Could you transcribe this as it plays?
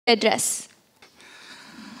address.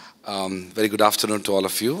 Very good afternoon to all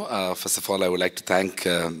of you. First of all, I would like to thank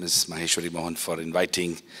Ms. Maheshwary Mohan for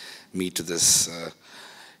inviting me to this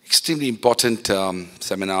extremely important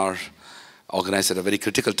seminar organized at a very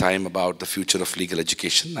critical time about the future of legal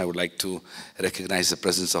education. I would like to recognize the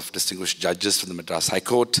presence of distinguished judges from the Madras High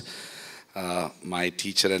Court, my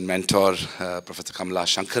teacher and mentor, Professor KAMALA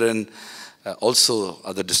SANKARAN, also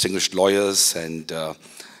other distinguished lawyers and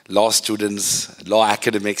law students, law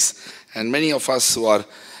academics, and many of us who are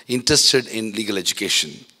interested in legal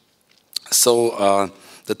education. So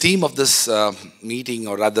the theme of this meeting,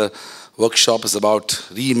 or rather workshop, is about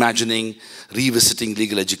reimagining, revisiting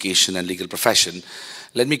legal education and legal profession.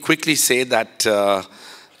 Let me quickly say that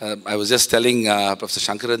I was just telling Professor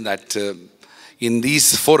Shankaran that in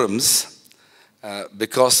these forums,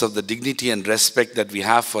 because of the dignity and respect that we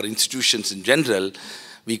have for institutions in general,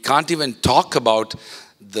 we can't even talk about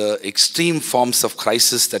the extreme forms of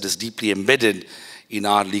crisis that is deeply embedded in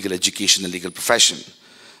our legal education and legal profession.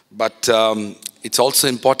 But it's also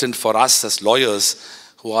important for us as lawyers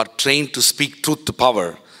who are trained to speak truth to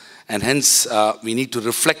power, and hence we need to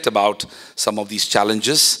reflect about some of these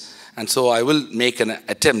challenges. And so I will make an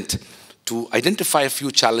attempt to identify a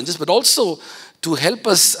few challenges, but also to help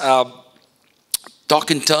us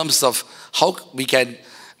talk in terms of how we can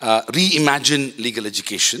reimagine legal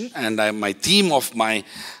education. And my theme of my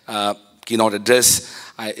keynote address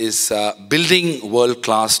is building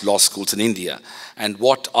world-class law schools in India, and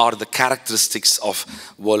what are the characteristics of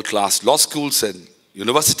world-class law schools and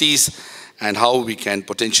universities, and how we can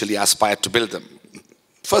potentially aspire to build them.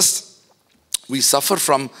 First, we suffer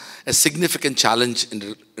from a significant challenge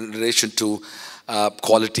in relation to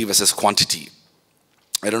quality versus quantity.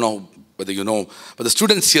 I don't know whether you know, but the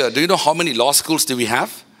students here, do you know how many law schools do we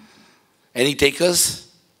have? Any takers?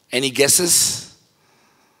 Any guesses?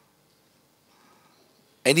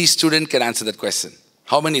 Any student can answer that question.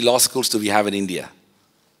 How many law schools do we have in India?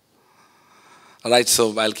 All right,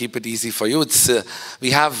 so I'll keep it easy for you.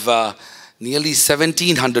 We have nearly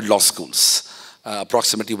 1,700 law schools,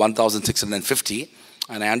 approximately 1,650.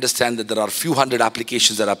 And I understand that there are a few hundred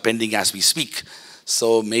applications that are pending as we speak.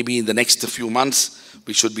 So maybe in the next few months,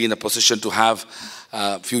 we should be in a position to have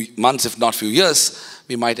a few months, if not few years,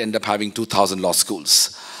 we might end up having 2,000 law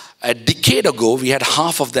schools. A decade ago, we had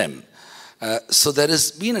half of them. So there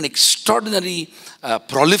has been an extraordinary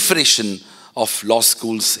proliferation of law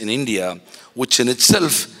schools in India, which in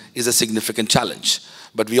itself is a significant challenge.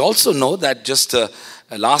 But we also know that just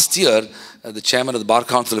last year, the chairman of the Bar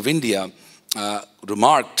Council of India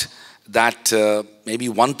remarked that maybe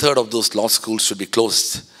 1/3 of those law schools should be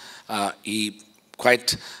closed. He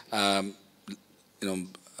quite,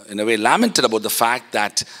 in a way, lamented about the fact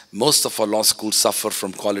that most of our law schools suffer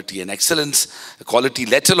from quality and excellence, quality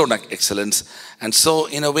let alone excellence. And so,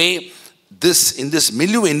 in a way, in this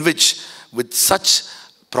milieu in which, with such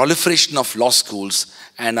proliferation of law schools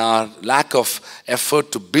and our lack of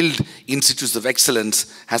effort to build institutes of excellence,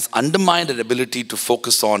 has undermined our ability to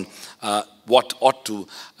focus on what ought to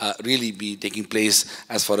really be taking place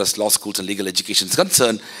as far as law schools and legal education is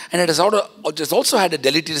concerned. And it has also had a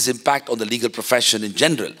deleterious impact on the legal profession in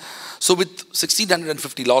general. So with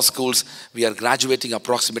 1,650 law schools, we are graduating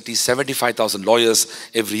approximately 75,000 lawyers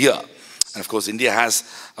every year. And of course, India has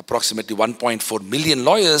approximately 1.4 million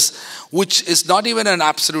lawyers, which is not even an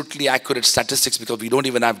absolutely accurate statistics, because we don't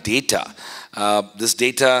even have data. This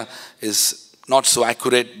data is not so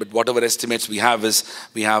accurate, but whatever estimates we have is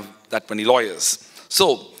we have that many lawyers.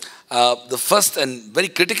 So the first and very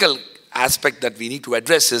critical aspect that we need to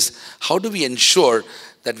address is, how do we ensure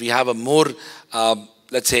that we have a more,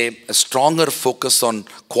 let's say, a stronger focus on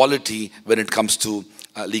quality when it comes to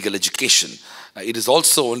legal education. It is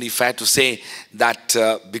also only fair to say that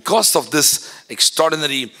because of this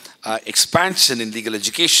extraordinary expansion in legal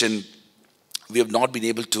education, we have not been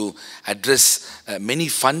able to address many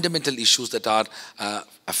fundamental issues that are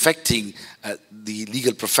affecting the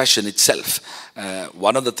legal profession itself.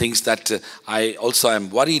 One of the things that I also am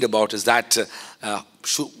worried about is that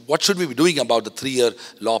what should we be doing about the 3-year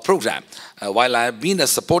law program? While I have been a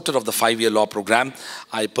supporter of the 5-year law program,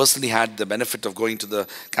 I personally had the benefit of going to the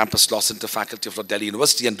Campus Law Center Faculty of Delhi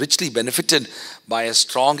University and richly benefited by a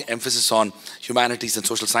strong emphasis on humanities and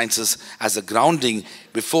social sciences as a grounding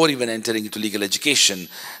before even entering into legal education.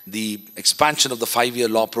 The expansion of the 5-year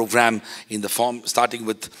law program in the form, starting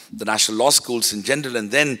with the national law schools in general and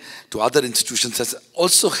then to other institutions, has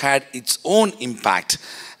also had its own impact.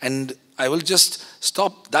 And I will just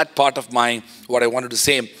stop that part of what I wanted to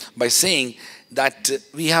say by saying that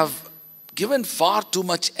we have given far too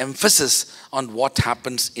much emphasis on what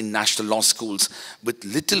happens in national law schools with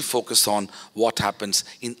little focus on what happens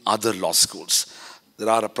in other law schools. There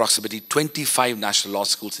are approximately 25 national law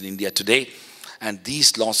schools in India today, and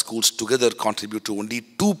these law schools together contribute to only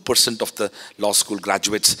 2% of the law school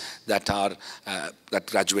graduates that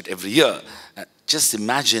graduate every year. Just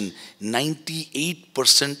imagine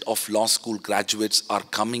 98% of law school graduates are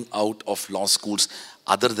coming out of law schools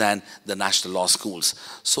other than the national law schools.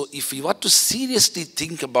 So if we were to seriously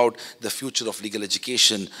think about the future of legal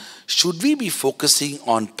education, should we be focusing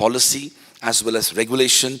on policy as well as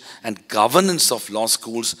regulation and governance of law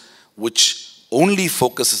schools, which only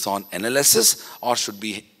focuses on NLSs, or should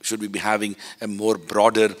we be having a more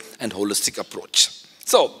broader and holistic approach?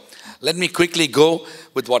 So let me quickly go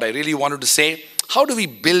with what I really wanted to say. How do we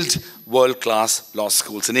build world-class law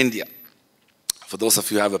schools in India? For those of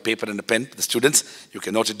you who have a paper and a pen, the students, you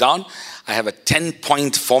can note it down. I have a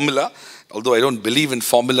 10-point formula, although I don't believe in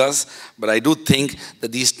formulas, but I do think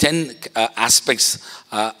that these 10 aspects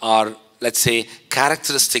are, let's say,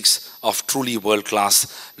 characteristics of truly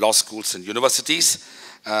world-class law schools and universities.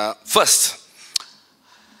 First,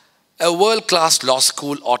 a world-class law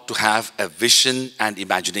school ought to have a vision and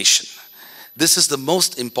imagination. This is the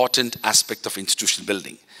most important aspect of institution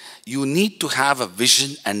building. You need to have a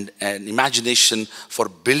vision and an imagination for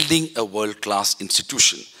building a world-class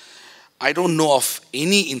institution. I don't know of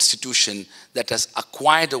any institution that has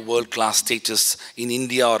acquired a world-class status in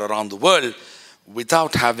India or around the world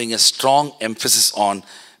without having a strong emphasis on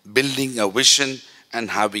building a vision and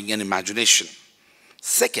having an imagination.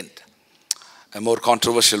 Second, a more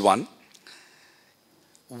controversial one,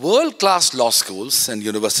 world-class law schools and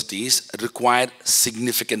universities require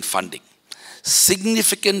significant funding.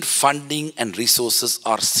 Significant funding and resources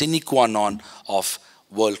are sine qua non of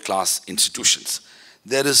world-class institutions.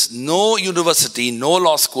 There is no university, no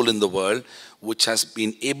law school in the world which has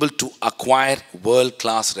been able to acquire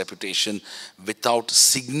world-class reputation without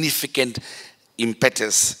significant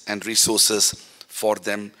impetus and resources for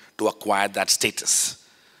them to acquire that status.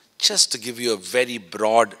 Just to give you a very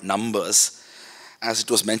broad numbers, as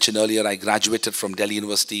it was mentioned earlier, I graduated from Delhi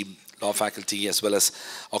University Law Faculty as well as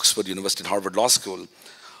Oxford University and Harvard Law School.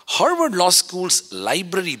 Harvard Law School's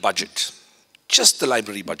library budget, just the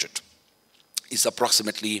library budget, is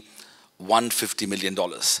approximately $150 million.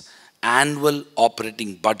 Annual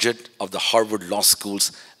operating budget of the Harvard Law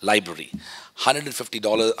School's library.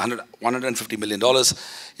 $150 million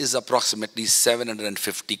is approximately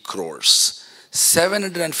 750 crores.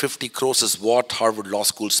 750 crores is what Harvard Law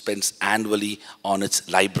School spends annually on its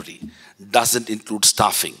library. Doesn't include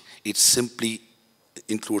staffing. It simply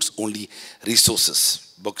includes only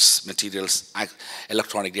resources, books, materials,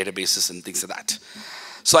 electronic databases, and things like that.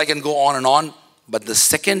 So I can go on, but the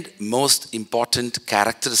second most important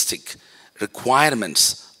characteristic,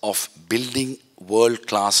 requirements of building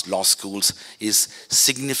world-class law schools is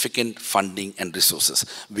significant funding and resources.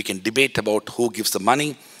 We can debate about who gives the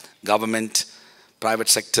money, government, private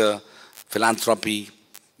sector, philanthropy,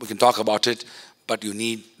 we can talk about it, but you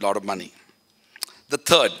need a lot of money. The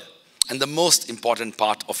third, and the most important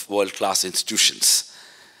part of world-class institutions,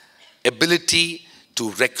 ability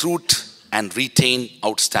to recruit and retain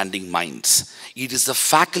outstanding minds. It is the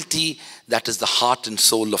faculty that is the heart and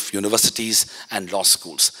soul of universities and law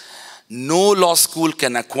schools. No law school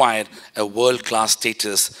can acquire a world-class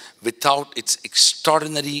status without its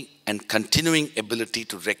extraordinary and continuing ability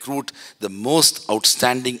to recruit the most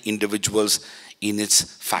outstanding individuals in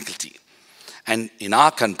its faculty. And in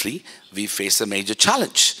our country, we face a major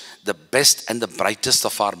challenge. The best and the brightest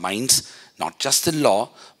of our minds, not just in law,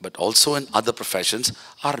 but also in other professions,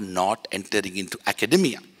 are not entering into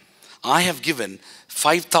academia. I have given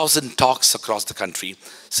 5,000 talks across the country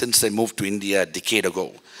since I moved to India a decade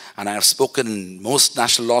ago. And I have spoken in most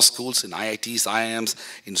national law schools, in IITs, IIMs,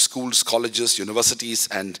 in schools, colleges, universities,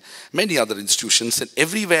 and many other institutions. And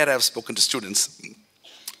everywhere I have spoken to students,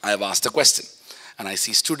 I have asked a question. And I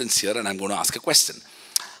see students here, and I'm going to ask a question.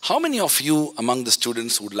 How many of you among the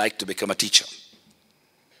students would like to become a teacher?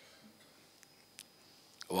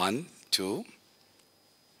 1, 2,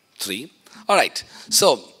 3. All right.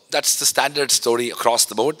 So that's the standard story across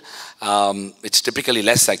the board. It's typically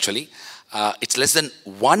less, actually. It's less than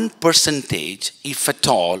 1%, if at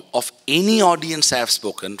all, of any audience I have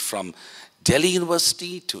spoken, from Delhi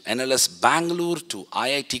University to NLS Bangalore to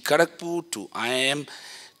IIT Kharagpur to IIM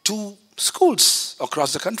to schools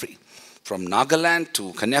across the country. From Nagaland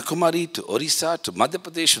to Kanyakumari to Orissa to Madhya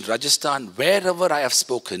Pradesh and Rajasthan, wherever I have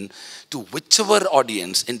spoken to whichever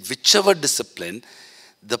audience in whichever discipline,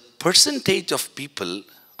 the percentage of people,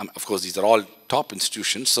 of course these are all top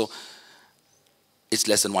institutions, so it's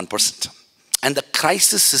less than 1%. And the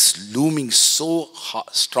crisis is looming so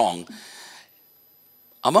strong.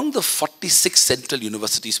 Among the 46 central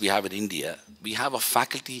universities we have in India, we have a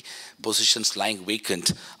faculty positions lying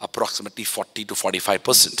vacant approximately 40 to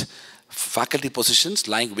 45%. Faculty positions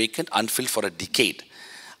lying vacant unfilled for a decade.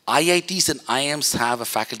 IITs and IIMs have a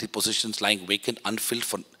faculty positions lying vacant unfilled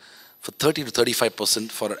for 30 to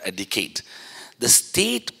 35% for a decade. The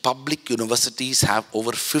state public universities have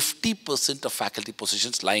over 50% of faculty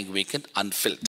positions lying vacant unfilled.